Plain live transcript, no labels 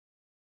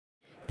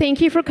Thank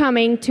you for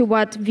coming to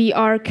what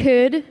VR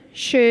could,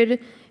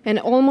 should, and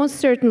almost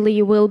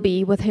certainly will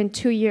be within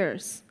 2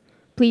 years.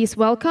 Please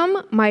welcome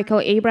Michael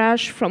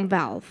Abrash from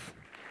Valve.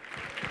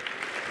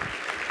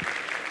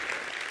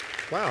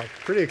 Wow,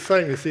 pretty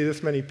exciting to see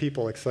this many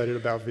people excited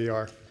about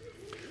VR.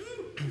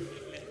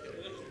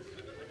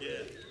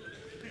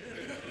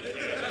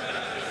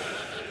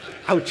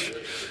 Ouch.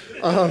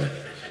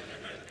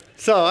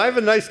 So I have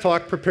a nice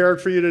talk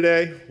prepared for you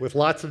today with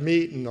lots of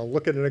meat and a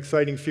look at an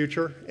exciting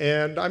future,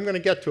 and I'm going to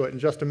get to it in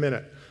just a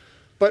minute.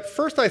 But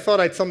first I thought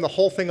I'd sum the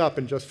whole thing up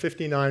in just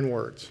 59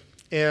 words.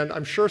 And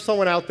I'm sure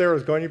someone out there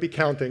is going to be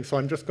counting, so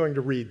I'm just going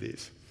to read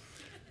these.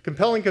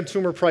 Compelling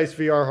consumer price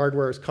VR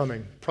hardware is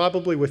coming,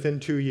 probably within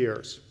 2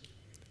 years.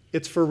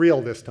 It's for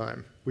real this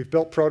time. We've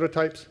built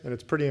prototypes, and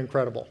it's pretty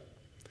incredible.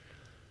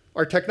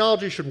 Our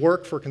technology should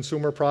work for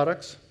consumer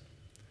products.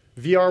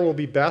 VR will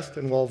be best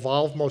and will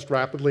evolve most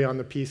rapidly on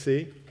the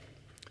PC.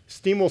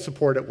 Steam will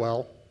support it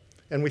well,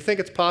 and we think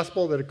it's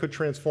possible that it could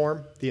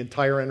transform the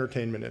entire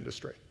entertainment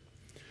industry.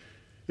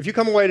 If you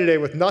come away today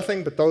with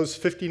nothing but those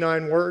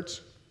 59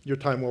 words, your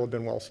time will have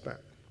been well spent.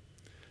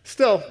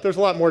 Still, there's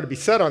a lot more to be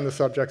said on the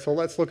subject, so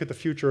let's look at the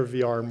future of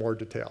VR in more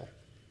detail.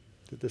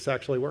 Did this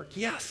actually work?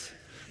 Yes.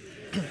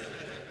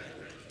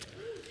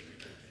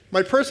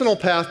 My personal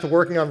path to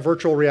working on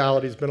virtual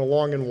reality has been a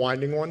long and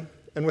winding one.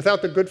 And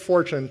without the good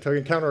fortune to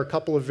encounter a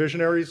couple of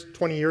visionaries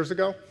 20 years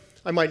ago,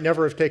 I might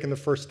never have taken the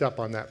first step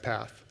on that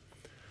path.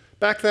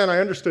 Back then, I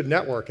understood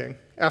networking.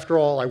 After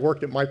all, I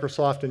worked at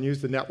Microsoft and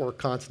used the network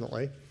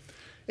constantly.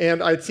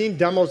 And I'd seen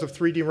demos of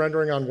 3D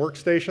rendering on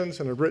workstations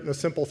and had written a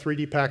simple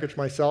 3D package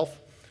myself,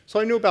 so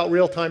I knew about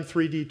real-time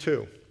 3D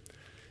too.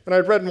 And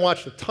I'd read and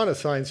watched a ton of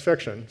science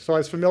fiction, so I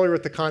was familiar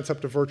with the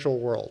concept of virtual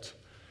worlds.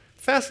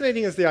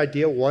 Fascinating as the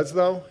idea was,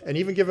 though, and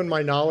even given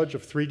my knowledge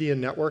of 3D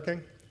and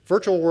networking,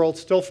 virtual worlds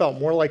still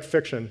felt more like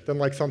fiction than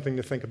like something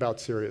to think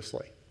about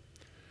seriously.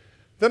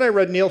 Then I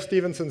read Neal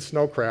Stephenson's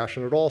Snow Crash,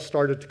 and it all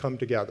started to come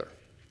together.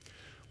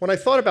 When I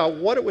thought about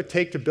what it would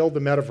take to build the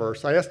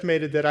metaverse, I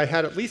estimated that I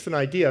had at least an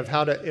idea of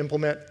how to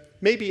implement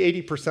maybe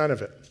 80%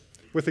 of it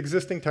with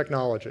existing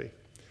technology.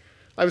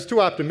 I was too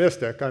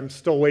optimistic. I'm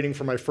still waiting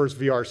for my first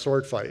VR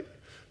sword fight.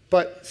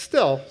 But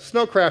still,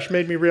 Snow Crash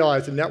made me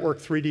realize that network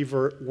 3D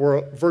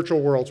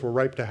virtual worlds were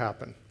ripe to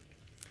happen.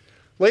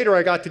 Later,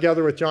 I got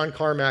together with John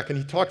Carmack, and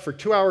he talked for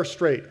 2 hours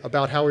straight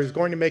about how he was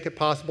going to make it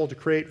possible to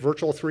create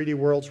virtual 3D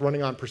worlds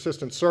running on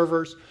persistent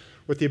servers,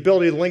 with the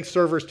ability to link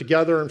servers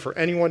together and for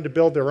anyone to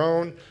build their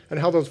own, and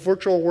how those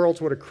virtual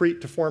worlds would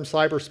accrete to form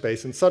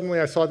cyberspace. And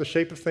suddenly, I saw the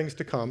shape of things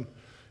to come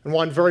and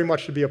wanted very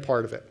much to be a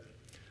part of it.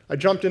 I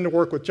jumped into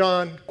work with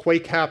John,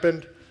 Quake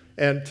happened,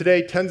 and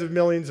today, tens of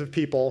millions of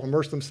people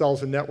immerse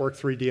themselves in network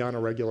 3D on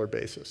a regular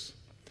basis.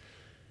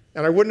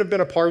 And I wouldn't have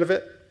been a part of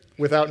it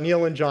without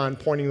Neal and John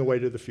pointing the way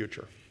to the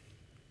future.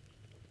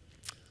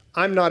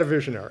 I'm not a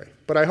visionary,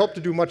 but I hope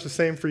to do much the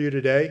same for you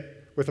today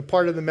with a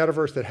part of the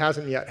metaverse that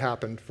hasn't yet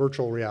happened,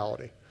 virtual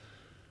reality.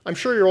 I'm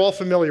sure you're all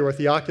familiar with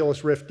the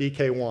Oculus Rift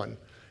DK1,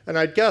 and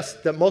I'd guess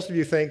that most of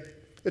you think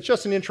it's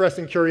just an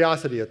interesting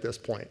curiosity at this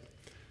point.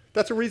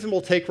 That's a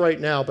reasonable take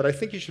right now, but I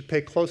think you should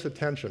pay close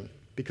attention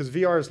because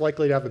VR is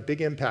likely to have a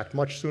big impact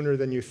much sooner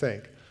than you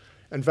think,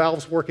 and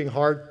Valve's working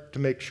hard to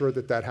make sure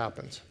that that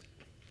happens.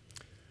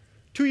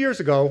 2 years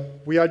ago,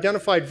 we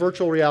identified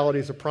virtual reality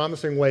as a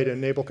promising way to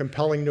enable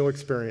compelling new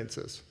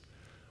experiences.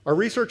 Our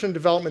research and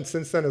development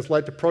since then has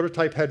led to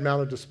prototype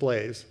head-mounted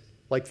displays,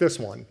 like this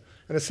one,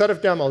 and a set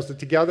of demos that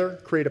together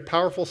create a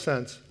powerful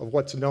sense of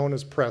what's known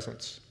as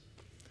presence.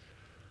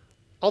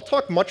 I'll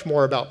talk much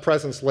more about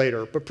presence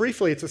later, but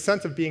briefly, it's a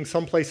sense of being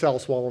someplace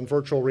else while in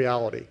virtual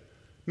reality.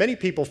 Many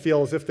people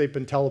feel as if they've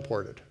been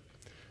teleported.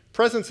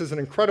 Presence is an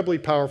incredibly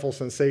powerful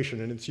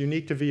sensation, and it's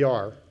unique to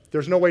VR.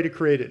 There's no way to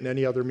create it in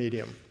any other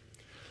medium.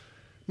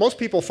 Most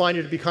people find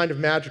it to be kind of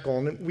magical,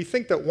 and we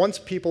think that once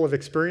people have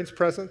experienced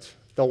presence,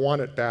 they'll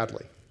want it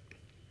badly.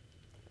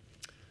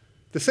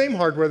 The same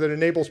hardware that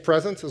enables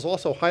presence is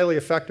also highly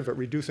effective at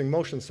reducing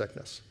motion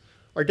sickness.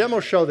 Our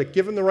demos show that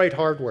given the right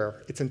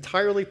hardware, it's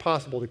entirely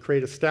possible to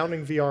create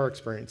astounding VR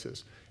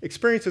experiences,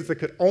 experiences that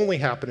could only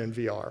happen in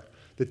VR,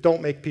 that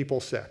don't make people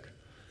sick.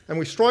 And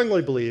we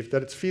strongly believe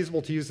that it's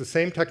feasible to use the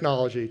same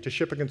technology to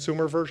ship a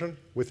consumer version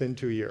within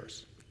 2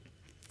 years.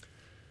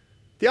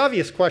 The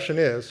obvious question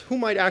is, who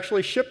might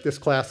actually ship this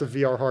class of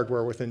VR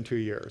hardware within 2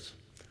 years?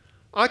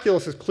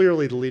 Oculus is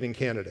clearly the leading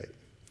candidate.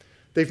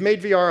 They've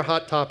made VR a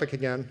hot topic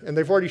again, and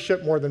they've already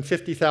shipped more than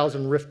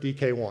 50,000 Rift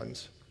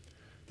DK1s.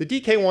 The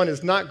DK1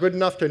 is not good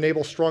enough to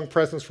enable strong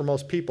presence for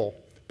most people,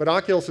 but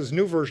Oculus's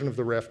new version of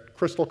the Rift,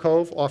 Crystal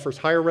Cove, offers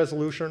higher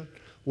resolution,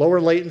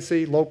 lower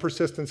latency, low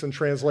persistence, and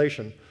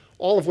translation,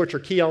 all of which are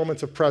key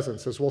elements of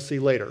presence, as we'll see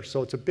later,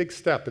 so it's a big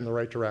step in the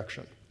right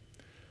direction.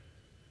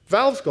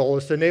 Valve's goal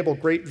is to enable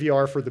great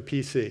VR for the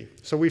PC,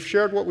 so we've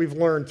shared what we've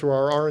learned through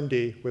our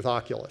R&D with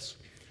Oculus.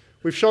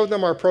 We've showed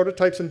them our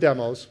prototypes and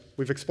demos,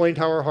 we've explained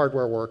how our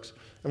hardware works,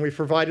 and we've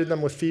provided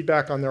them with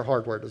feedback on their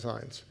hardware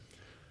designs.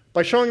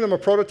 By showing them a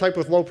prototype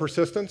with low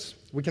persistence,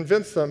 we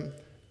convinced them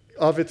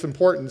of its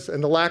importance,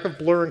 and the lack of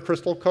blur in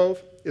Crystal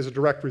Cove is a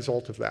direct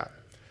result of that.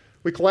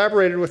 We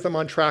collaborated with them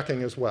on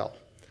tracking as well.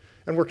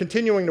 And we're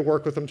continuing to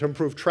work with them to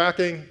improve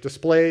tracking,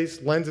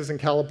 displays, lenses, and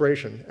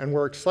calibration, and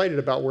we're excited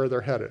about where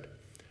they're headed.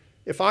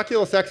 If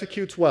Oculus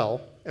executes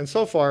well, and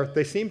so far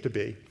they seem to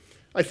be,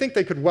 I think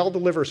they could well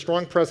deliver a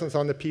strong presence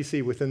on the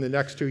PC within the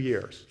next 2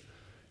 years.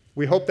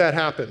 We hope that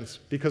happens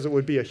because it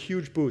would be a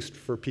huge boost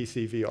for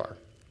PC VR.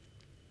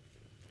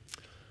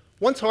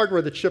 Once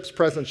hardware that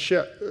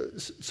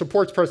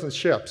supports presence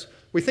ships,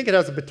 we think it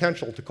has the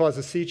potential to cause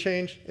a sea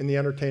change in the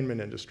entertainment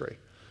industry.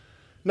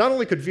 Not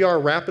only could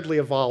VR rapidly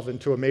evolve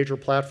into a major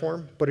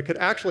platform, but it could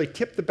actually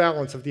tip the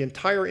balance of the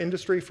entire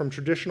industry from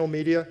traditional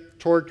media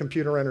toward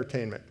computer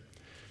entertainment.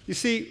 You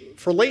see,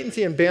 for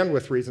latency and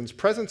bandwidth reasons,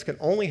 presence can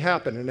only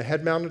happen in a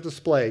head-mounted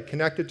display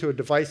connected to a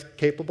device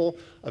capable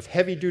of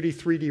heavy-duty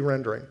 3D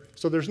rendering.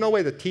 So there's no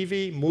way that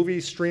TV,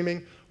 movies,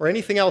 streaming, or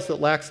anything else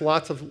that lacks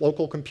lots of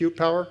local compute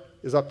power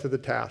is up to the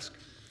task.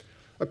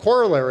 A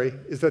corollary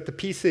is that the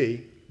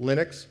PC,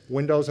 Linux,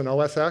 Windows, and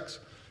OS X,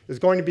 is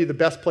going to be the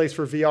best place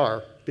for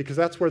VR because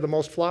that's where the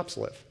most flops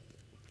live.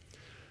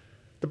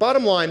 The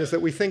bottom line is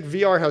that we think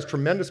VR has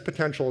tremendous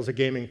potential as a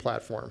gaming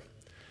platform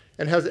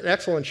and has an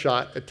excellent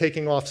shot at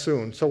taking off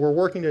soon, so we're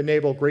working to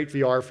enable great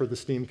VR for the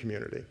Steam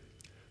community.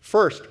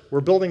 First, we're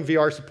building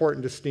VR support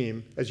into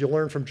Steam, as you'll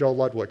learn from Joe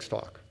Ludwig's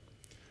talk.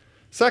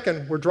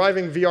 Second, we're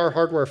driving VR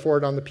hardware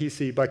forward on the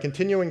PC by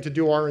continuing to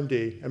do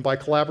R&D and by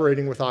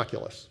collaborating with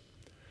Oculus.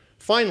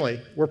 Finally,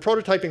 we're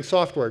prototyping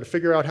software to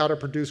figure out how to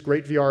produce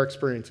great VR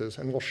experiences,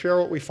 and we'll share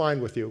what we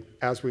find with you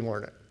as we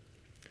learn it.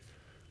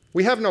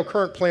 We have no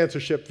current plans to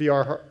ship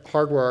VR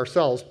hardware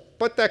ourselves,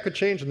 but that could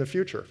change in the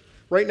future.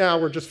 Right now,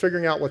 we're just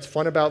figuring out what's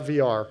fun about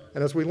VR,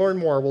 and as we learn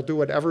more, we'll do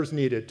whatever's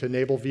needed to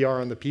enable VR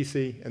on the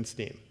PC and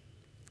Steam.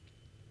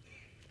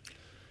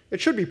 It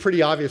should be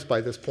pretty obvious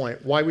by this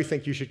point why we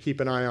think you should keep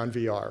an eye on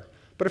VR,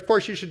 but of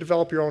course you should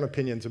develop your own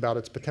opinions about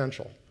its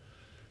potential.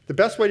 The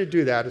best way to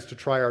do that is to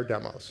try our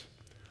demos.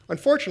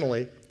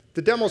 Unfortunately,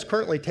 the demos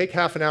currently take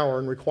half an hour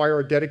and require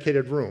a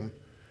dedicated room,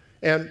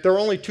 and there are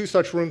only 2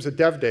 such rooms at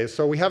Dev Days,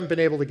 so we haven't been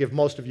able to give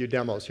most of you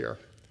demos here.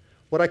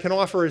 What I can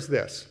offer is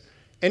this.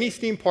 Any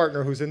Steam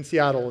partner who's in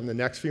Seattle in the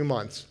next few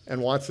months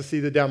and wants to see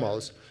the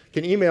demos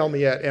can email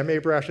me at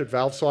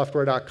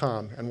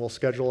mabrash@valvesoftware.com, and we'll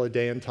schedule a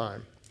day and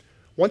time.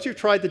 Once you've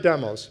tried the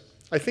demos,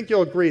 I think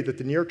you'll agree that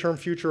the near-term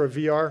future of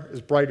VR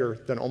is brighter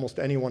than almost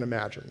anyone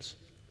imagines.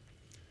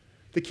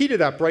 The key to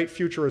that bright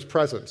future is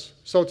presence,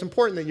 so it's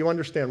important that you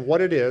understand what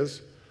it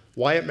is,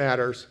 why it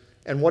matters,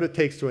 and what it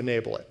takes to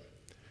enable it.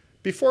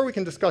 Before we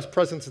can discuss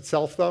presence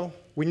itself, though,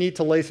 we need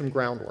to lay some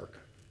groundwork.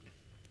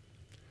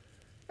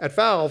 At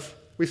Valve,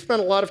 we've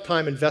spent a lot of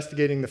time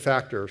investigating the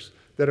factors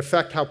that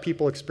affect how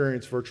people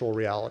experience virtual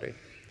reality.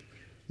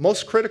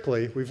 Most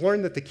critically, we've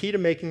learned that the key to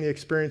making the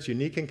experience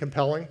unique and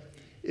compelling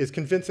is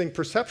convincing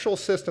perceptual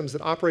systems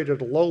that operate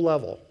at a low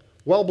level,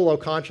 well below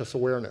conscious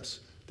awareness,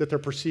 that they're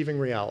perceiving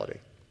reality.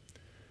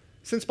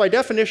 Since by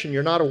definition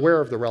you're not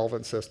aware of the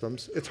relevant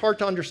systems, it's hard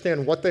to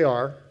understand what they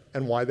are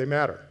and why they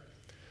matter.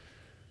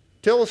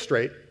 To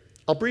illustrate,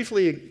 I'll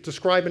briefly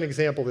describe an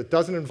example that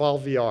doesn't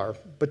involve VR,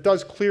 but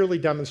does clearly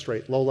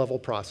demonstrate low-level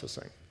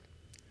processing.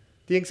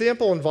 The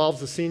example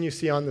involves the scene you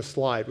see on this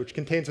slide, which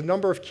contains a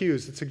number of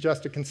cues that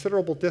suggest a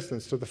considerable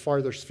distance to the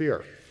farther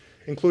sphere,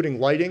 including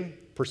lighting,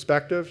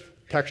 perspective,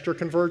 texture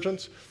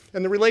convergence,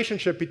 and the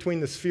relationship between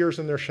the spheres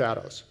and their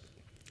shadows.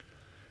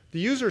 The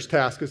user's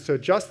task is to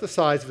adjust the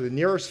size of the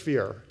nearer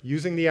sphere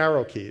using the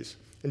arrow keys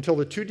until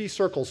the 2D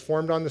circles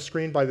formed on the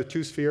screen by the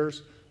 2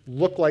 spheres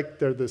look like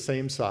they're the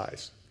same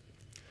size.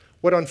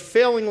 What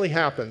unfailingly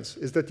happens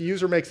is that the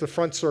user makes the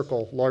front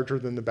circle larger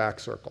than the back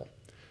circle.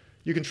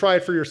 You can try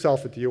it for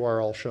yourself at the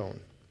URL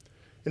shown.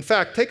 In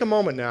fact, take a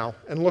moment now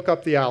and look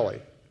up the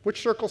alley.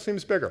 Which circle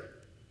seems bigger?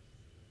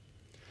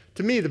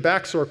 To me, the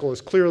back circle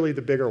is clearly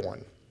the bigger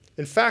one.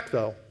 In fact,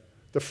 though,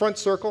 the front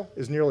circle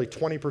is nearly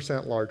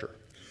 20% larger.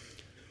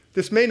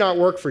 This may not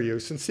work for you,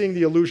 since seeing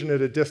the illusion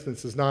at a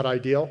distance is not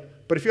ideal,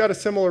 but if you had a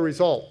similar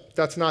result,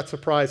 that's not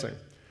surprising.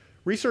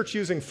 Research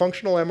using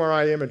functional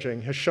MRI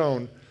imaging has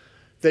shown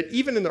that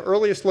even in the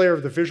earliest layer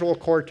of the visual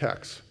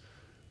cortex,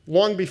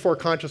 long before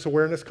conscious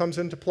awareness comes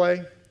into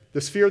play,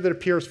 the sphere that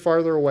appears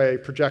farther away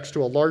projects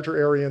to a larger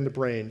area in the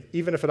brain,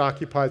 even if it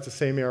occupies the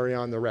same area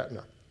on the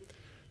retina.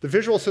 The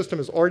visual system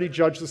has already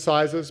judged the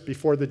sizes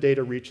before the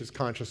data reaches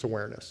conscious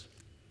awareness.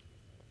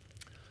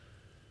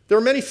 There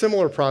are many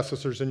similar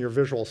processors in your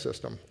visual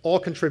system, all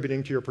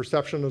contributing to your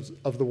perception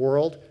of the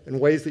world in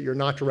ways that you're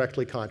not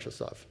directly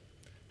conscious of.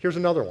 Here's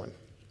another one.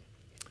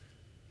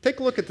 Take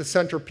a look at the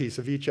centerpiece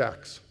of each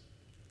X.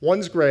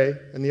 One's gray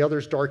and the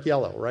other's dark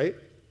yellow, right?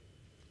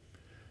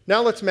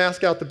 Now let's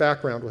mask out the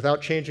background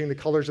without changing the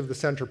colors of the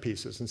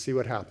centerpieces and see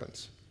what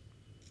happens.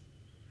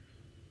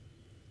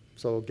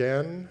 So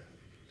again,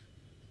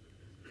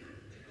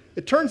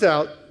 it turns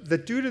out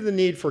that due to the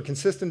need for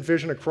consistent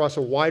vision across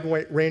a wide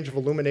range of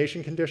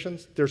illumination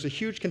conditions, there's a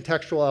huge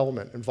contextual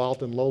element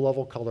involved in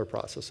low-level color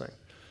processing.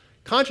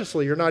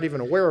 Consciously, you're not even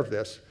aware of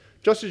this,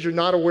 just as you're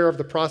not aware of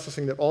the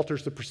processing that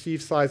alters the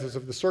perceived sizes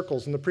of the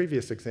circles in the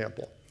previous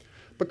example.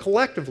 But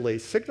collectively,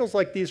 signals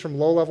like these from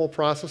low-level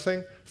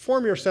processing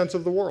form your sense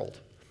of the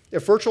world.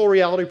 If virtual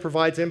reality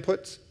provides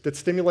inputs that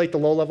stimulate the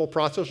low-level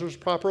processors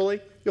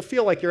properly, you'll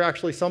feel like you're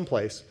actually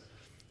someplace.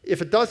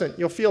 If it doesn't,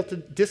 you'll feel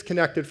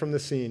disconnected from the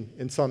scene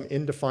in some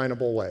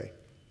indefinable way.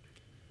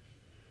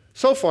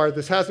 So far,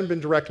 this hasn't been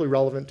directly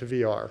relevant to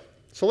VR.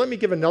 So let me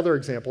give another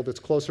example that's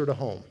closer to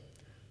home.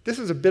 This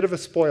is a bit of a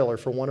spoiler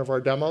for one of our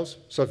demos,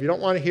 so if you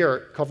don't want to hear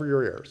it, cover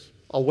your ears.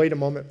 I'll wait a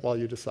moment while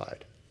you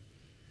decide.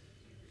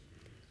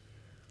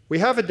 We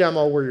have a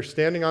demo where you're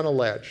standing on a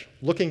ledge,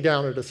 looking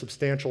down at a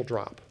substantial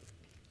drop.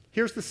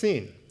 Here's the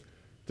scene.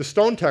 The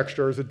stone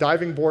texture is a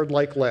diving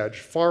board-like ledge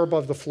far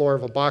above the floor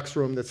of a box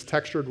room that's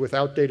textured with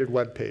outdated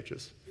web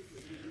pages.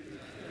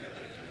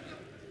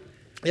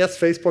 Yes,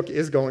 Facebook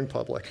is going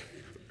public.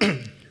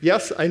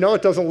 Yes, I know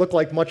it doesn't look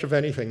like much of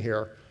anything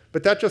here,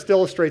 but that just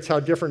illustrates how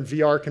different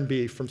VR can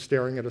be from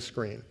staring at a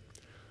screen.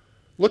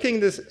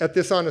 Looking at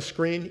this on a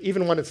screen,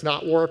 even when it's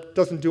not warped,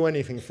 doesn't do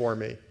anything for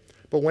me.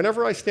 But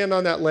whenever I stand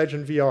on that ledge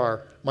in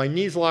VR, my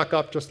knees lock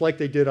up just like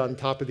they did on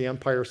top of the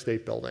Empire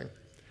State Building.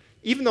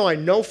 Even though I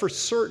know for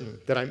certain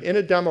that I'm in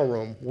a demo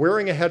room,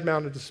 wearing a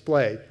head-mounted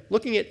display,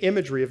 looking at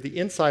imagery of the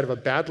inside of a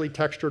badly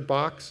textured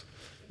box,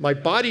 my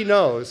body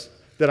knows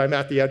that I'm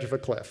at the edge of a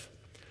cliff.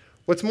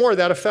 What's more,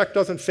 that effect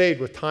doesn't fade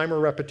with time or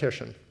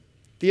repetition.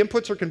 The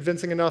inputs are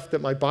convincing enough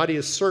that my body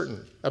is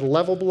certain, at a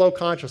level below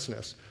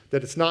consciousness,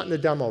 that it's not in the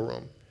demo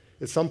room.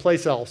 It's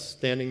someplace else,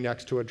 standing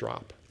next to a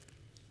drop.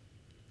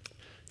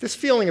 This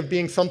feeling of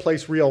being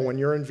someplace real when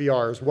you're in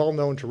VR is well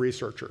known to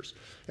researchers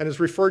and is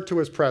referred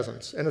to as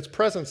presence, and it's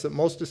presence that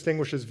most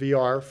distinguishes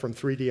VR from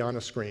 3D on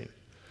a screen.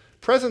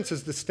 Presence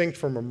is distinct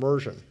from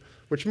immersion,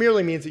 which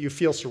merely means that you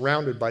feel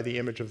surrounded by the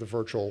image of the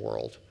virtual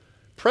world.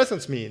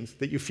 Presence means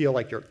that you feel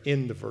like you're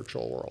in the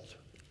virtual world.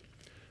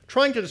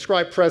 Trying to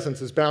describe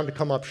presence is bound to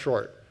come up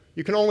short.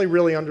 You can only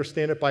really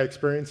understand it by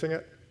experiencing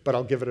it, but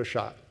I'll give it a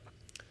shot.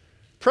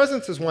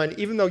 Presence is when,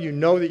 even though you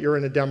know that you're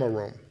in a demo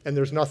room and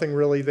there's nothing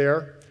really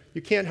there,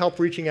 you can't help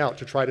reaching out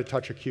to try to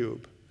touch a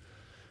cube.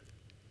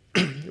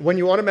 When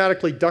you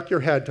automatically duck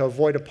your head to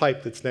avoid a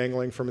pipe that's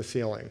dangling from a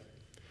ceiling.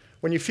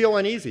 When you feel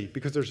uneasy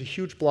because there's a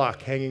huge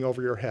block hanging over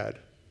your head.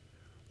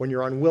 When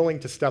you're unwilling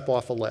to step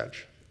off a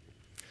ledge.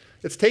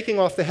 It's taking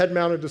off the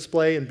head-mounted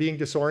display and being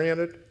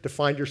disoriented to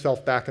find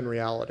yourself back in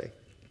reality.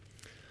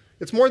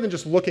 It's more than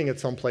just looking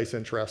at someplace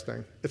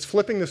interesting. It's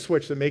flipping the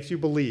switch that makes you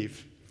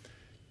believe,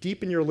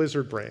 deep in your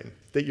lizard brain,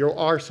 that you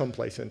are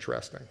someplace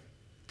interesting.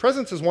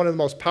 Presence is one of the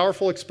most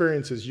powerful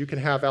experiences you can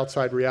have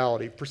outside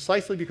reality,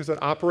 precisely because it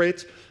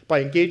operates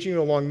by engaging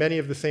you along many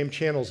of the same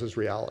channels as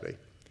reality.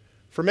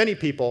 For many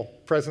people,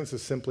 presence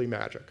is simply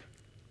magic.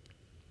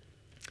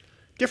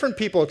 Different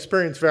people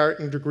experience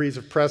varying degrees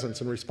of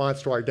presence in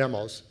response to our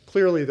demos.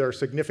 Clearly, there are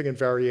significant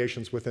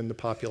variations within the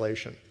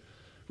population.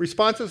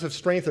 Responses have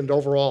strengthened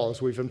overall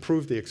as we've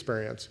improved the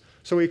experience,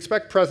 so we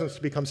expect presence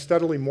to become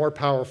steadily more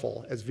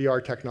powerful as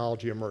VR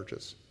technology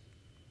emerges.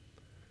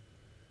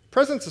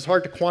 Presence is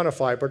hard to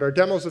quantify, but our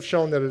demos have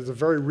shown that it is a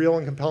very real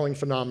and compelling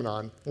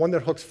phenomenon, one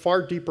that hooks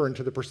far deeper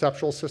into the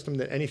perceptual system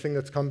than anything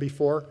that's come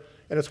before,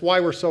 and it's why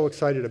we're so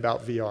excited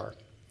about VR.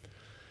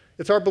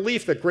 It's our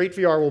belief that great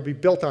VR will be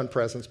built on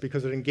presence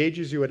because it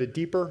engages you at a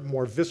deeper,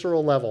 more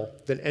visceral level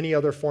than any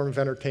other form of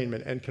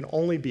entertainment and can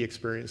only be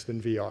experienced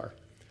in VR.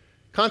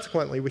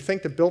 Consequently, we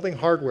think that building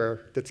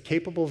hardware that's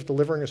capable of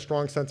delivering a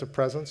strong sense of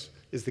presence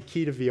is the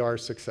key to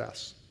VR's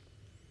success.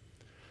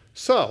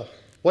 So,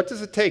 what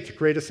does it take to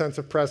create a sense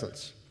of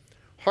presence?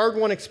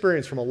 Hard-won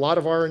experience from a lot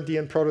of R&D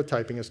and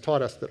prototyping has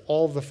taught us that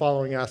all of the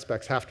following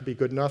aspects have to be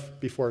good enough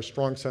before a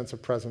strong sense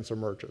of presence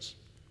emerges.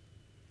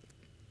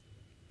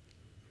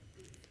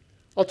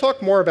 I'll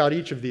talk more about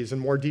each of these in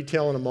more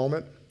detail in a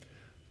moment,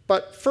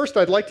 but first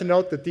I'd like to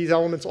note that these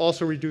elements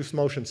also reduce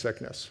motion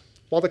sickness.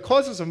 While the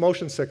causes of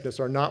motion sickness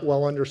are not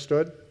well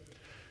understood,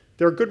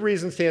 there are good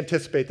reasons to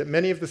anticipate that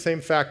many of the same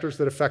factors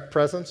that affect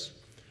presence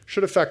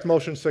should affect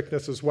motion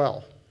sickness as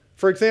well.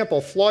 For example,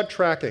 flawed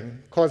tracking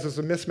causes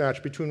a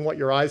mismatch between what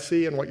your eyes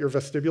see and what your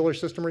vestibular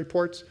system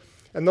reports,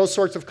 and those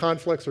sorts of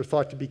conflicts are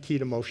thought to be key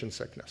to motion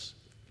sickness.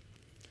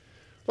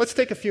 Let's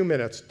take a few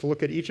minutes to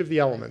look at each of the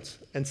elements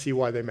and see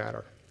why they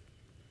matter.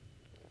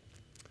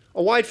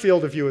 A wide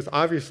field of view is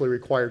obviously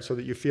required so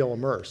that you feel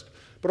immersed,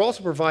 but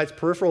also provides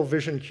peripheral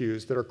vision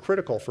cues that are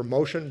critical for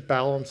motion,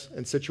 balance,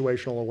 and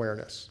situational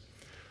awareness.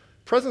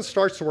 Presence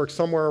starts to work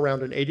somewhere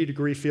around an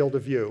 80-degree field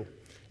of view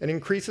and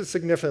increases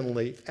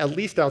significantly, at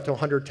least out to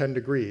 110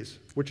 degrees,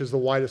 which is the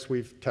widest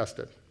we've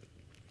tested.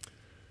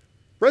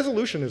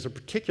 Resolution is a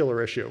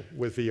particular issue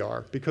with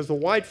VR because the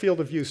wide field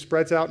of view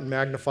spreads out and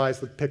magnifies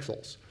the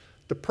pixels.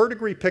 The per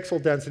degree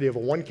pixel density of a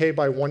 1K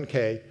by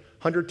 1K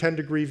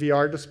 110-degree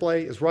VR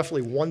display is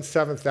roughly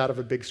 1/7 that of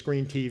a big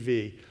screen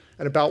TV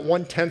and about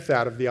 1/10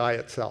 that of the eye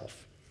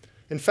itself.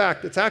 In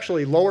fact, it's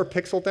actually lower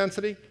pixel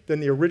density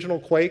than the original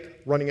Quake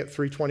running at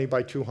 320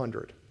 by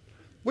 200,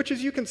 which,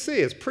 as you can see,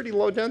 is pretty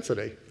low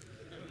density.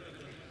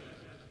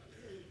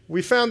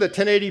 We found that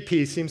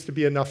 1080p seems to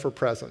be enough for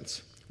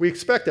presence. We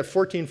expect that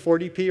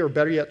 1440p or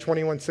better yet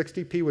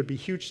 2160p would be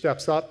huge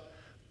steps up,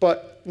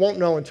 but won't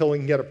know until we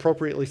can get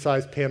appropriately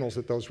sized panels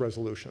at those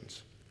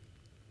resolutions.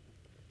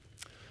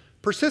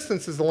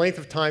 Persistence is the length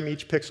of time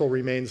each pixel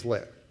remains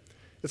lit.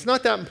 It's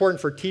not that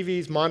important for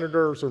TVs,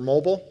 monitors, or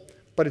mobile,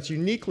 but it's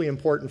uniquely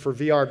important for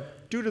VR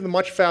due to the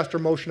much faster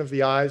motion of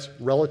the eyes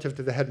relative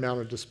to the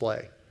head-mounted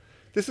display.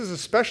 This is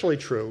especially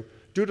true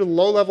due to the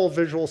low-level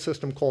visual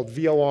system called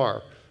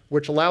VOR,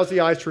 which allows the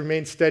eyes to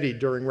remain steady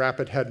during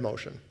rapid head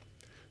motion.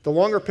 The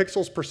longer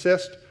pixels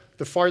persist,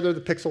 the farther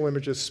the pixel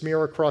images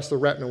smear across the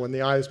retina when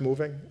the eye is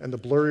moving, and the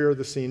blurrier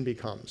the scene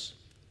becomes.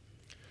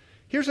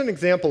 Here's an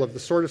example of the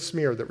sort of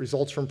smear that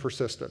results from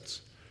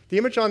persistence. The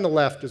image on the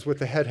left is with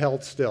the head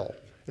held still,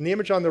 and the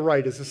image on the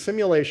right is a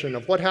simulation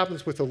of what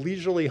happens with a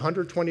leisurely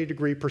 120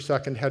 degree per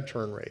second head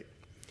turn rate.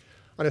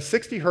 On a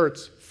 60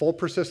 hertz full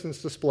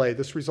persistence display,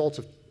 this results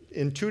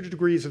in 2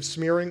 degrees of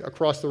smearing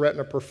across the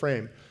retina per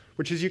frame,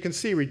 which, as you can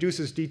see,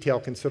 reduces detail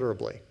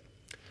considerably.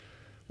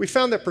 We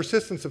found that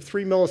persistence of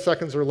 3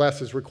 milliseconds or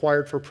less is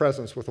required for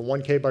presence with a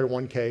 1K by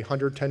 1K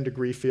 110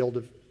 degree field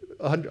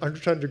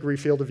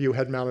of view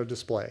head-mounted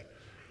display.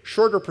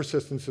 Shorter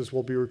persistences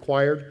will be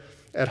required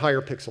at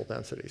higher pixel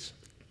densities.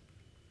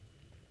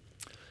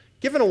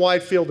 Given a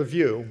wide field of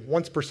view,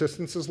 once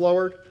persistence is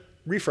lowered,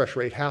 refresh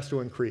rate has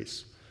to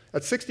increase.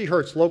 At 60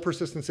 hertz, low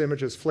persistence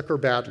images flicker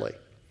badly.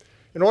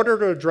 In order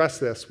to address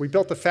this, we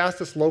built the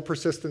fastest low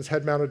persistence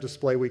head-mounted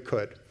display we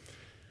could.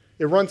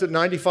 It runs at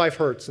 95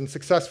 hertz and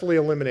successfully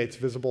eliminates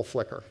visible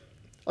flicker.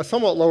 A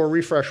somewhat lower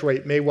refresh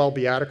rate may well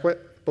be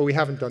adequate, but we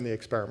haven't done the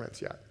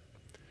experiments yet.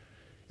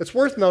 It's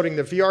worth noting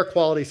that VR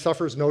quality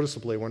suffers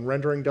noticeably when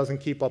rendering doesn't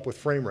keep up with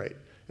frame rate.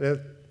 And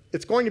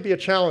it's going to be a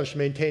challenge to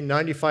maintain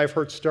 95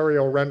 hertz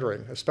stereo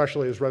rendering,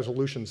 especially as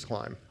resolutions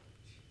climb.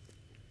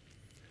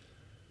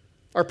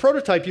 Our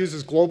prototype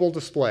uses global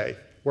display,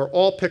 where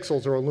all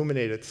pixels are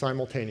illuminated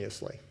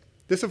simultaneously.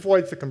 This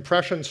avoids the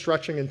compression,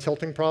 stretching, and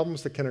tilting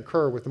problems that can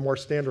occur with the more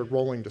standard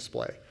rolling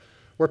display,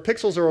 where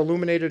pixels are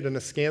illuminated in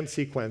a scanned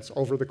sequence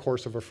over the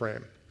course of a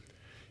frame.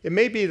 It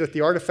may be that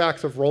the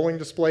artifacts of rolling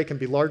display can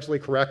be largely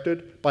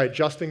corrected by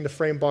adjusting the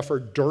frame buffer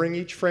during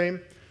each frame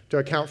to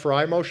account for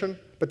eye motion,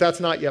 but that's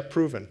not yet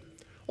proven.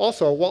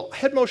 Also, while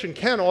head motion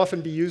can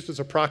often be used as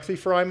a proxy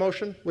for eye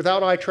motion,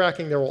 without eye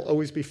tracking there will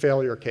always be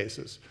failure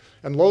cases,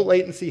 and low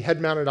latency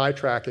head-mounted eye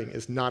tracking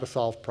is not a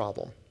solved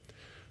problem.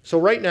 So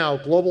right now,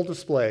 global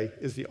display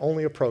is the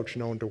only approach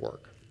known to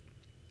work.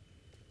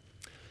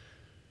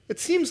 It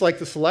seems like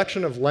the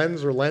selection of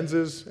lens or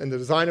lenses and the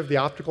design of the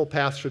optical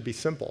path should be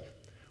simple.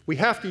 We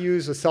have to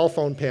use a cell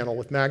phone panel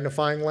with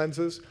magnifying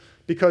lenses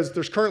because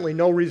there's currently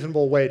no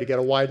reasonable way to get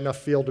a wide enough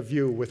field of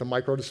view with a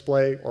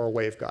microdisplay or a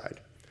waveguide.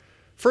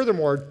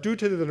 Furthermore, due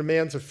to the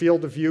demands of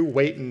field of view,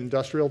 weight, and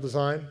industrial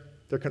design,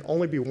 there can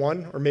only be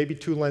 1 or maybe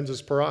 2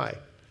 lenses per eye.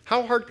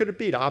 How hard could it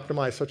be to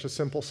optimize such a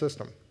simple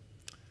system?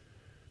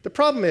 The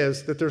problem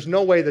is that there's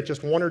no way that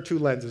just 1 or 2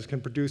 lenses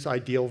can produce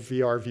ideal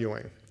VR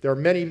viewing. There are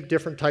many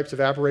different types of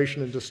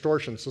aberration and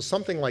distortion, so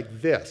something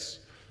like this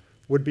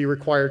would be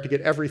required to get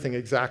everything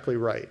exactly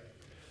right.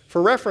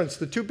 For reference,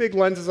 the 2 big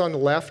lenses on the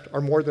left are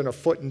more than 1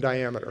 foot in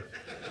diameter.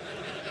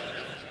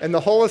 And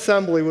the whole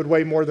assembly would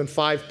weigh more than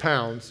 5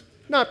 pounds,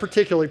 not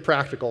particularly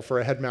practical for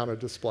a head-mounted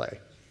display.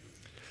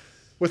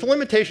 With a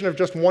limitation of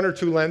just 1 or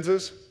 2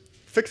 lenses,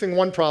 fixing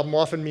one problem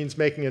often means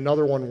making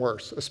another one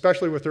worse,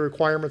 especially with the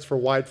requirements for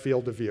wide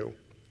field of view.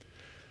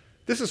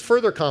 This is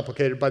further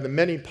complicated by the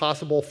many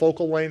possible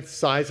focal lengths,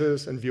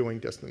 sizes, and viewing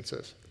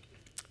distances.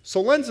 So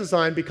lens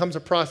design becomes a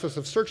process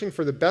of searching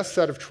for the best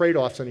set of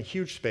trade-offs in a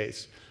huge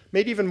space,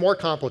 made even more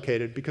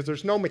complicated because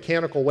there's no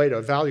mechanical way to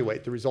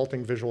evaluate the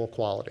resulting visual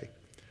quality.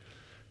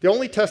 The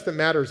only test that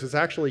matters is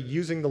actually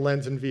using the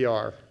lens in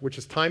VR, which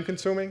is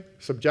time-consuming,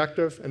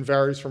 subjective, and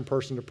varies from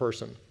person to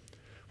person.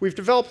 We've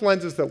developed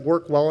lenses that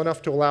work well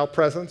enough to allow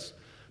presence,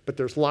 but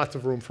there's lots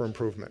of room for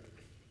improvement.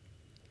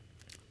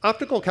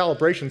 Optical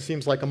calibration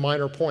seems like a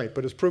minor point,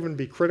 but has proven to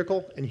be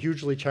critical and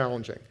hugely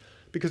challenging,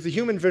 because the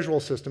human visual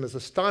system is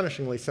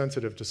astonishingly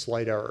sensitive to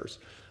slight errors,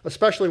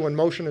 especially when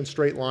motion and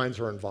straight lines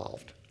are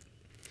involved.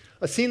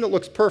 A scene that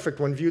looks perfect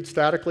when viewed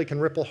statically can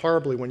ripple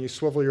horribly when you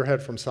swivel your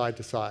head from side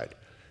to side.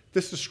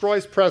 This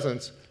destroys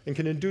presence and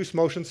can induce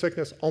motion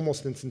sickness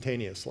almost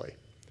instantaneously.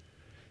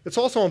 It's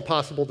also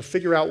impossible to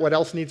figure out what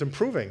else needs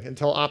improving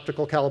until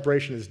optical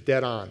calibration is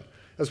dead on.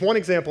 As one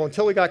example,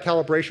 until we got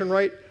calibration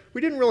right,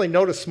 we didn't really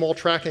notice small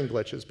tracking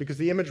glitches because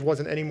the image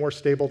wasn't any more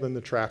stable than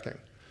the tracking.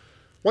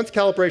 Once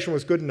calibration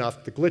was good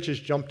enough, the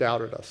glitches jumped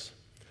out at us.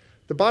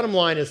 The bottom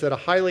line is that a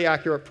highly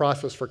accurate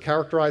process for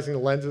characterizing the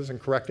lenses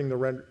and correcting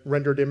the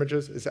rendered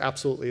images is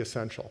absolutely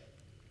essential.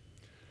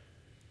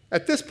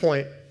 At this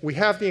point, we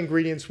have the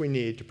ingredients we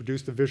need to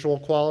produce the visual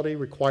quality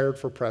required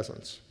for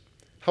presence.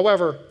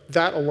 However,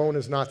 that alone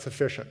is not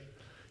sufficient.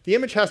 The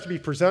image has to be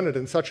presented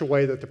in such a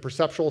way that the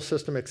perceptual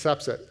system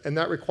accepts it, and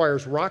that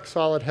requires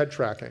rock-solid head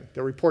tracking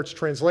that reports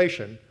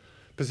translation,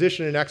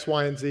 position in X,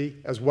 Y, and Z,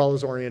 as well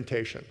as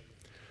orientation.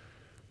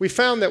 We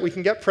found that we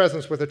can get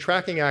presence with a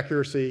tracking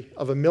accuracy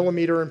of 1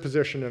 millimeter in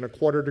position and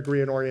 1/4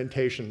 degree in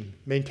orientation,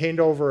 maintained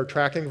over a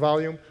tracking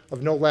volume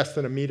of no less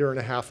than 1.5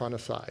 meters on a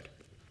side.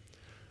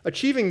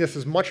 Achieving this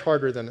is much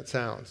harder than it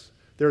sounds.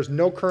 There is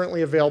no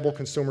currently available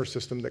consumer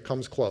system that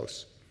comes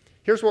close.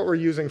 Here's what we're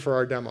using for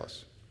our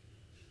demos.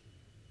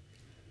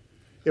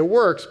 It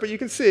works, but you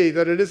can see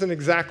that it isn't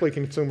exactly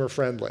consumer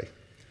friendly.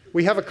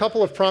 We have a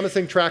couple of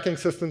promising tracking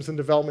systems in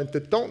development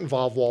that don't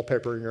involve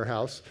wallpaper in your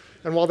house,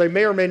 and while they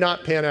may or may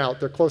not pan out,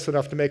 they're close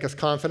enough to make us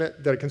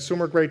confident that a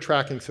consumer-grade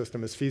tracking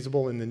system is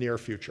feasible in the near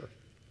future.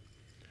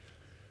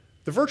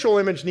 The virtual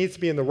image needs to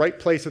be in the right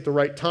place at the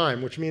right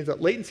time, which means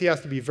that latency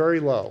has to be very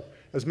low,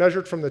 as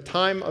measured from the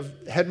time of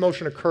head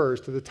motion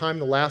occurs to the time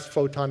the last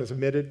photon is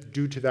emitted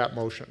due to that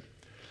motion.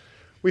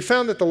 We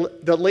found that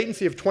the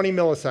latency of 20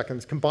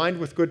 milliseconds combined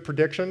with good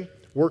prediction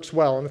works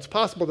well, and it's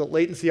possible that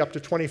latency up to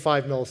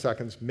 25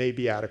 milliseconds may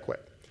be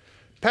adequate.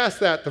 Past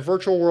that, the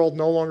virtual world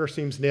no longer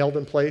seems nailed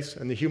in place,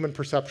 and the human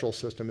perceptual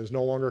system is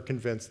no longer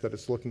convinced that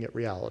it's looking at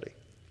reality.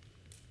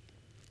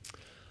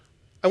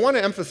 I want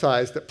to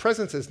emphasize that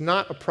presence is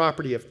not a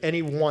property of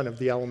any one of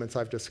the elements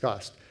I've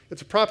discussed.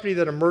 It's a property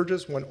that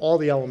emerges when all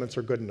the elements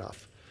are good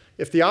enough.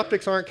 If the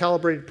optics aren't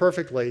calibrated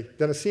perfectly,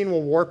 then a scene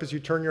will warp as you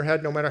turn your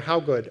head no matter how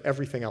good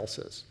everything else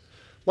is.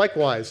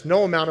 Likewise,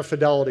 no amount of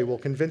fidelity will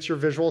convince your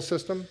visual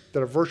system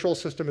that a virtual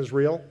system is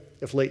real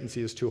if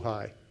latency is too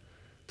high.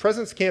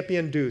 Presence can't be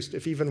induced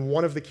if even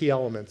one of the key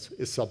elements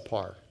is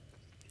subpar.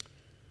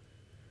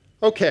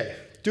 Okay,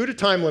 due to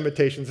time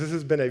limitations, this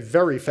has been a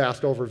very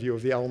fast overview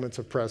of the elements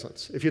of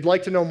presence. If you'd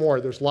like to know more,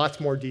 there's lots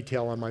more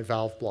detail on my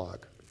Valve blog.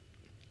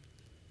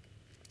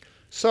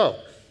 So,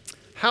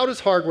 how does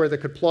hardware that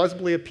could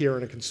plausibly appear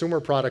in a consumer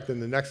product in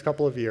the next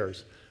couple of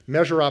years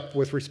measure up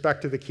with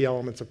respect to the key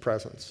elements of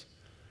presence?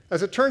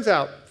 As it turns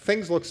out,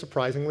 things look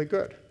surprisingly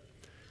good.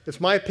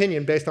 It's my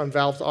opinion, based on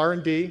Valve's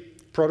R&D,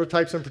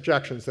 prototypes, and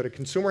projections, that a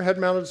consumer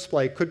head-mounted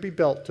display could be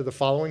built to the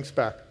following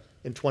spec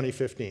in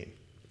 2015.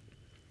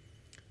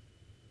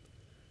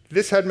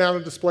 This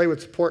head-mounted display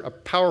would support a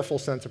powerful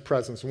sense of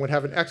presence and would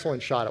have an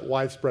excellent shot at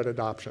widespread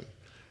adoption.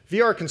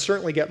 VR can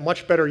certainly get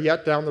much better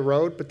yet down the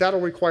road, but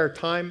that'll require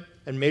time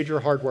and major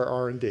hardware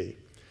R&D.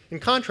 In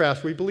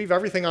contrast, we believe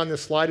everything on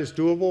this slide is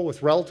doable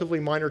with relatively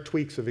minor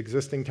tweaks of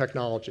existing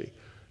technology.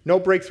 No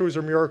breakthroughs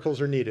or miracles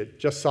are needed,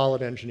 just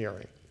solid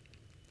engineering.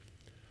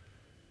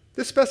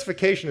 This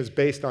specification is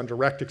based on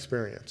direct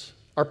experience.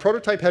 Our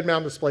prototype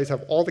head-mounted displays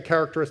have all the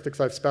characteristics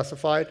I've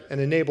specified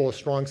and enable a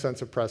strong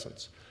sense of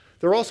presence.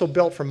 They're also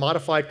built from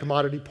modified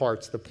commodity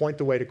parts that point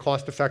the way to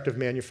cost-effective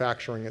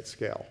manufacturing at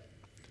scale.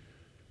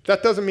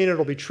 That doesn't mean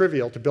it'll be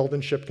trivial to build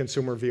and ship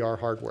consumer VR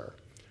hardware.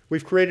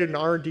 We've created an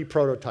R&D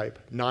prototype,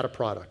 not a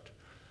product.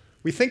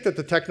 We think that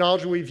the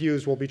technology we've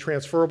used will be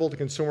transferable to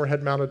consumer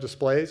head-mounted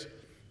displays,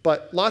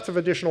 but lots of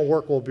additional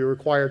work will be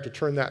required to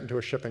turn that into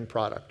a shipping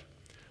product.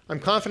 I'm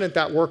confident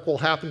that work will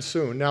happen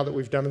soon now that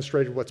we've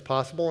demonstrated what's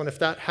possible, and if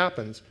that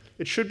happens,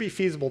 it should be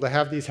feasible to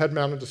have these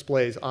head-mounted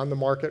displays on the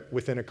market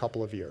within a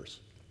couple of years.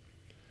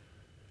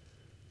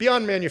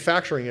 Beyond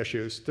manufacturing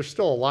issues, there's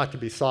still a lot to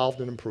be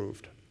solved and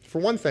improved. For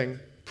one thing,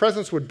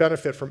 presence would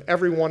benefit from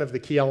every one of the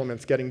key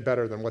elements getting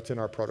better than what's in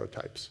our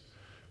prototypes.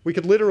 We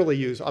could literally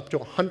use up to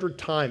 100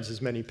 times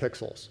as many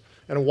pixels,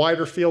 and a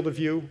wider field of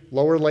view,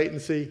 lower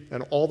latency,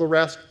 and all the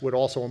rest would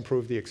also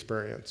improve the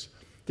experience.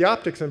 The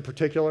optics in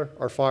particular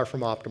are far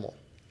from optimal.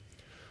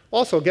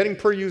 Also, getting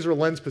per-user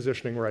lens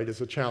positioning right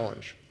is a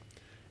challenge.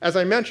 As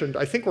I mentioned,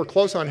 I think we're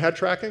close on head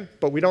tracking,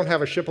 but we don't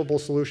have a shippable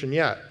solution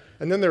yet.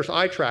 And then there's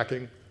eye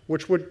tracking,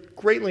 which would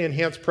greatly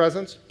enhance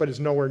presence, but is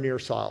nowhere near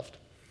solved.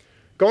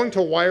 Going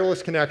to a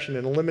wireless connection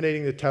and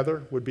eliminating the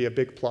tether would be a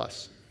big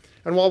plus.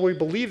 And while we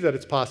believe that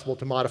it's possible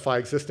to modify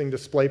existing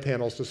display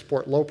panels to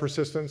support low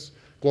persistence,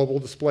 global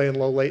display, and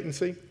low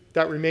latency,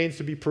 that remains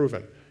to be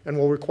proven and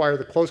will require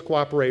the close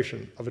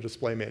cooperation of a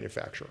display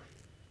manufacturer.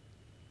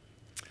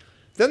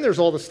 Then there's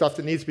all the stuff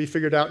that needs to be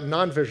figured out in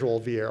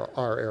non-visual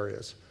VR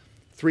areas.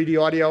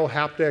 3D audio,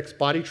 haptics,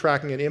 body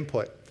tracking, and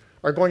input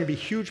are going to be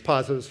huge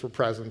positives for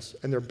presence,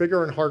 and they're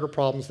bigger and harder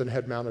problems than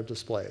head-mounted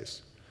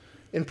displays.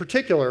 In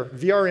particular,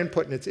 VR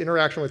input and its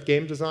interaction with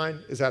game design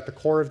is at the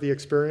core of the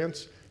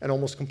experience and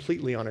almost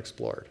completely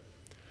unexplored.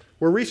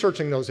 We're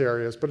researching those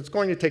areas, but it's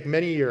going to take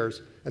many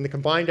years and the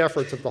combined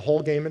efforts of the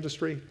whole game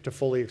industry to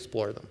fully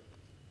explore them.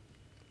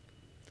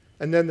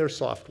 And then there's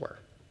software.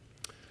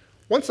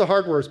 Once the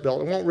hardware is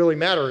built, it won't really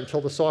matter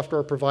until the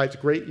software provides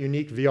great,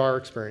 unique VR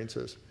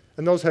experiences,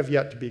 and those have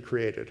yet to be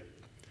created.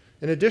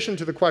 In addition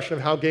to the question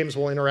of how games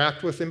will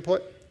interact with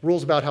input,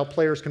 rules about how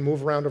players can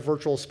move around a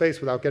virtual space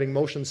without getting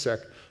motion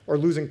sick or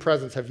losing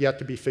presence have yet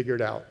to be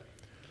figured out.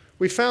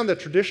 We found that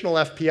traditional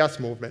FPS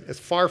movement is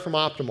far from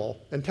optimal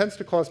and tends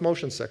to cause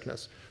motion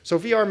sickness. So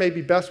VR may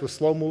be best with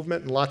slow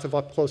movement and lots of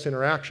up-close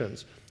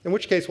interactions, in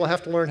which case we'll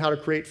have to learn how to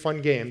create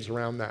fun games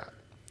around that.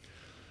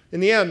 In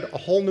the end, a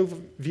whole new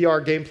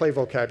VR gameplay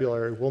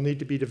vocabulary will need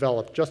to be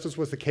developed, just as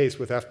was the case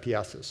with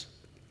FPSs.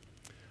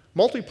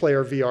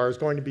 Multiplayer VR is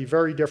going to be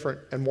very different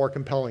and more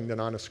compelling than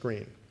on a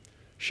screen.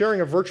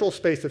 Sharing a virtual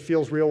space that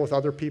feels real with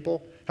other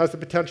people has the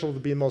potential to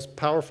be the most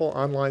powerful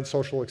online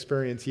social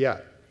experience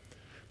yet,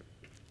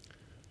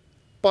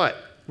 but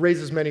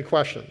raises many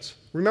questions.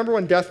 Remember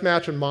when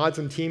deathmatch and mods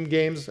and team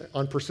games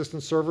on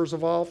persistent servers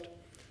evolved?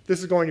 This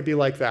is going to be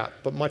like that,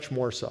 but much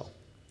more so.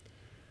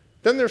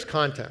 Then there's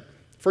content.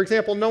 For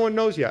example, no one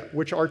knows yet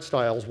which art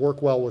styles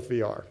work well with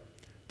VR.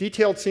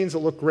 Detailed scenes that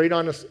look great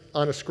on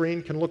a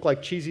screen can look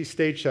like cheesy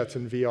stage sets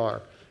in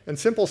VR, and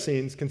simple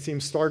scenes can seem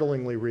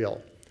startlingly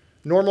real.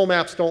 Normal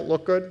maps don't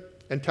look good,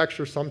 and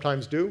textures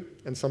sometimes do,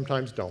 and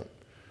sometimes don't.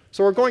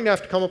 So we're going to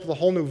have to come up with a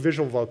whole new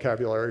visual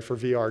vocabulary for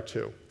VR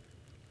too.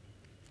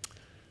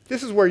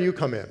 This is where you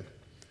come in.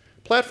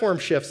 Platform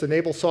shifts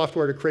enable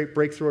software to create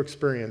breakthrough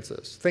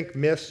experiences. Think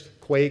Myst,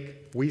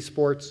 Quake, Wii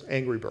Sports,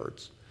 Angry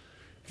Birds.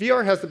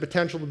 VR has the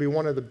potential to be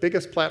one of the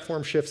biggest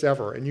platform shifts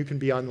ever, and you can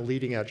be on the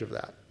leading edge of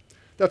that.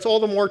 That's all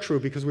the more true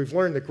because we've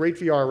learned that great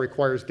VR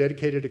requires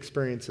dedicated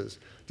experiences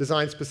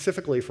designed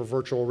specifically for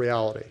virtual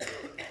reality.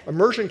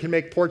 Immersion can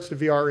make ports to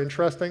VR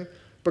interesting,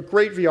 but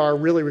great VR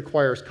really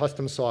requires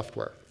custom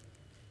software.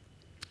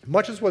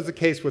 Much as was the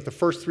case with the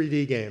first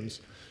 3D games,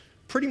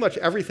 pretty much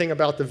everything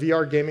about the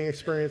VR gaming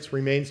experience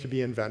remains to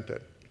be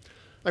invented.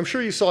 I'm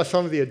sure you saw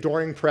some of the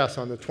adoring press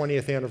on the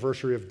 20th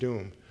anniversary of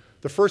Doom.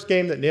 The first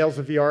game that nails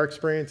the VR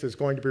experience is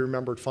going to be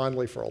remembered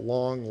fondly for a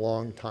long,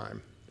 long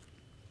time.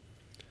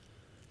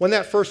 When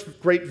that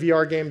first great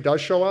VR game does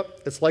show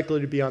up, it's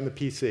likely to be on the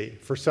PC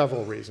for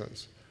several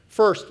reasons.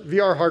 First,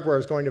 VR hardware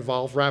is going to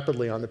evolve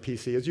rapidly on the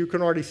PC, as you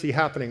can already see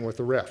happening with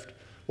the Rift,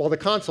 while the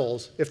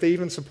consoles, if they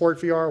even support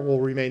VR, will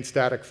remain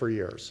static for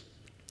years.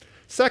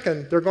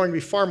 Second, there are going to be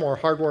far more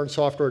hardware and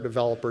software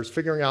developers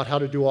figuring out how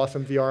to do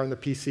awesome VR on the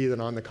PC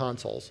than on the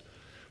consoles,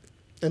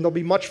 and they'll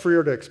be much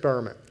freer to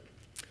experiment.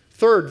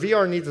 Third,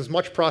 VR needs as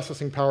much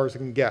processing power as it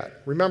can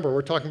get. Remember,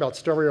 we're talking about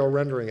stereo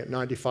rendering at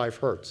 95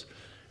 Hertz.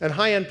 And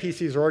high-end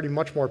PCs are already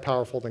much more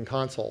powerful than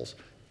consoles,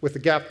 with the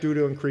gap due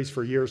to increase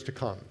for years to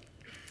come.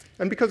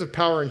 And because of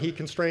power and heat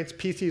constraints,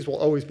 PCs will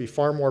always be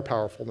far more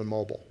powerful than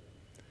mobile.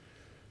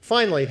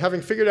 Finally,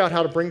 having figured out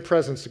how to bring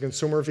presence to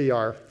consumer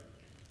VR,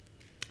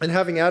 and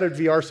having added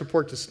VR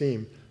support to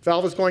Steam,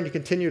 Valve is going to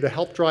continue to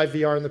help drive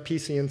VR on the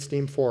PC and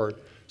Steam forward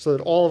so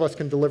that all of us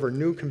can deliver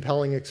new,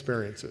 compelling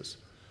experiences,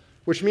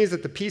 which means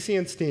that the PC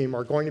and Steam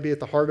are going to be at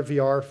the heart of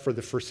VR for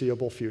the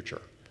foreseeable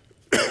future.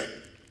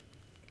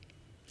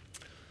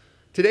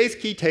 Today's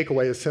key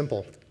takeaway is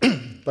simple,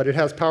 but it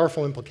has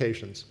powerful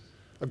implications.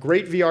 A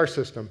great VR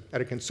system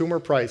at a consumer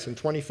price in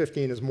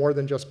 2015 is more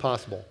than just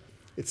possible.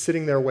 It's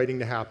sitting there waiting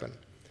to happen.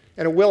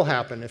 And it will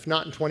happen, if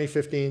not in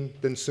 2015,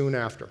 then soon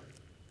after.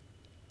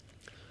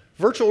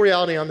 Virtual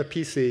reality on the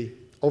PC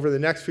over the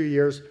next few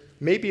years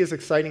may be as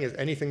exciting as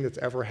anything that's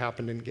ever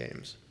happened in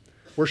games.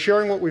 We're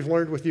sharing what we've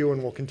learned with you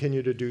and will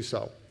continue to do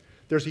so.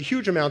 There's a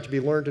huge amount to be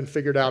learned and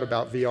figured out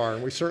about VR,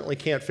 and we certainly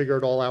can't figure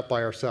it all out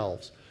by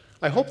ourselves.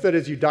 I hope that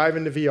as you dive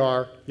into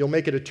VR, you'll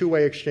make it a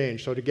two-way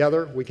exchange, so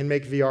together we can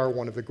make VR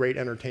one of the great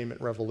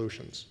entertainment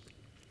revolutions.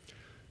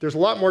 There's a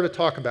lot more to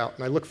talk about,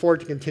 and I look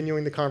forward to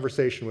continuing the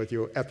conversation with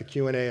you at the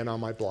Q&A and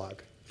on my blog.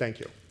 Thank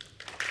you.